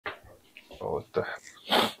What the heck?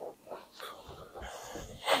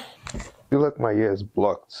 I feel like my ear is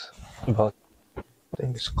blocked. But I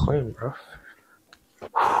think it's clean, bro.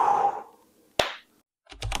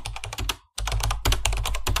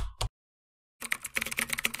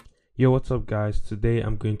 Yo, what's up guys? Today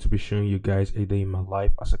I'm going to be showing you guys a day in my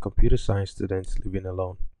life as a computer science student living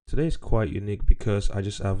alone. Today is quite unique because I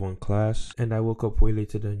just have one class and I woke up way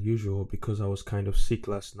later than usual because I was kind of sick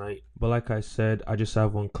last night. But like I said, I just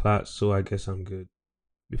have one class, so I guess I'm good.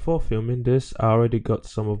 Before filming this, I already got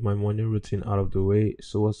some of my morning routine out of the way,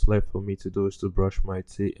 so what's left for me to do is to brush my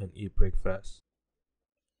teeth and eat breakfast.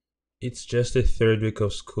 It's just the third week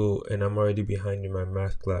of school and I'm already behind in my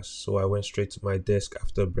math class, so I went straight to my desk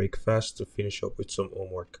after breakfast to finish up with some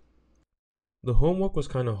homework. The homework was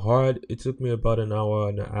kind of hard. It took me about an hour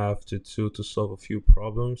and a half to two to solve a few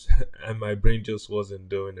problems and my brain just wasn't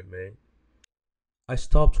doing it, man. I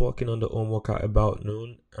stopped working on the homework at about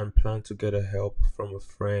noon and plan to get a help from a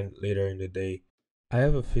friend later in the day. I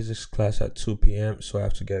have a physics class at 2 p.m. so I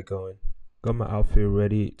have to get going. Got my outfit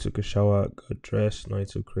ready, took a shower, got dressed, nothing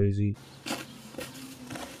too crazy.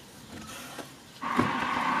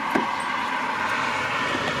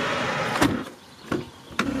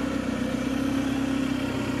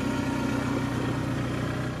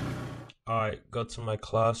 I got to my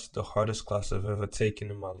class, the hardest class I've ever taken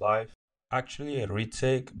in my life. Actually a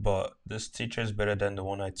retake, but this teacher is better than the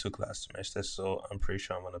one I took last semester, so I'm pretty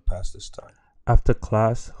sure I'm gonna pass this time. After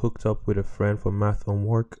class, hooked up with a friend for math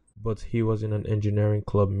homework, but he was in an engineering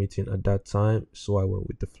club meeting at that time, so I went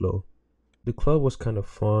with the flow. The club was kind of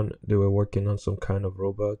fun. They were working on some kind of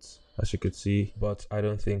robots, as you could see, but I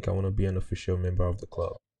don't think I want to be an official member of the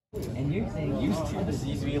club. And you think used to this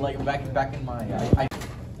used to be like back in my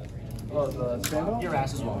oh the sandal? Your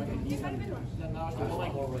ass as well.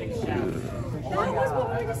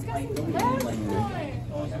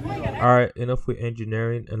 Alright, enough with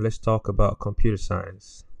engineering and let's talk about computer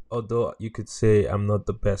science. Although you could say I'm not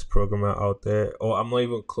the best programmer out there, or I'm not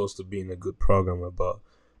even close to being a good programmer, but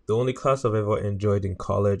the only class I've ever enjoyed in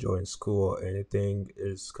college or in school or anything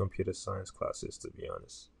is computer science classes, to be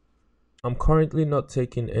honest. I'm currently not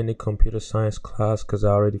taking any computer science class because I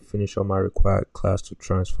already finished all my required class to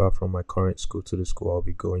transfer from my current school to the school I'll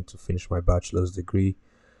be going to finish my bachelor's degree.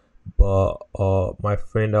 But my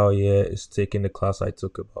friend out here is taking the class I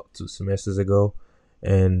took about 2 semesters ago,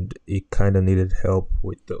 and he kind of needed help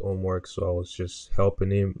with the homework, so I was just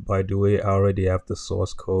helping him. By the way, I already have the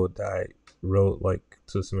source code that I wrote like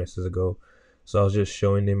 2 semesters ago, so I was just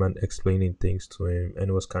showing him and explaining things to him, and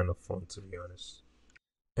it was kind of fun, to be honest.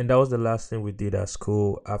 And that was the last thing we did at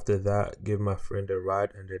school. After that, gave my friend a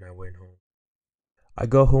ride and then I went home. I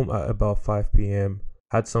got home at about 5 p.m.,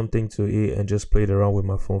 had something to eat and just played around with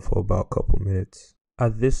my phone for about a couple minutes.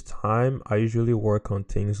 At this time, I usually work on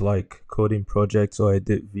things like coding projects or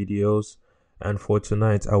edit videos, and for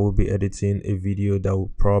tonight I will be editing a video that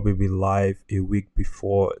will probably be live a week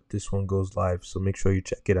before this one goes live, so make sure you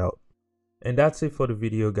check it out. And that's it for the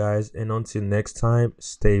video guys, and until next time,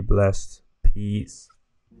 stay blessed. Peace.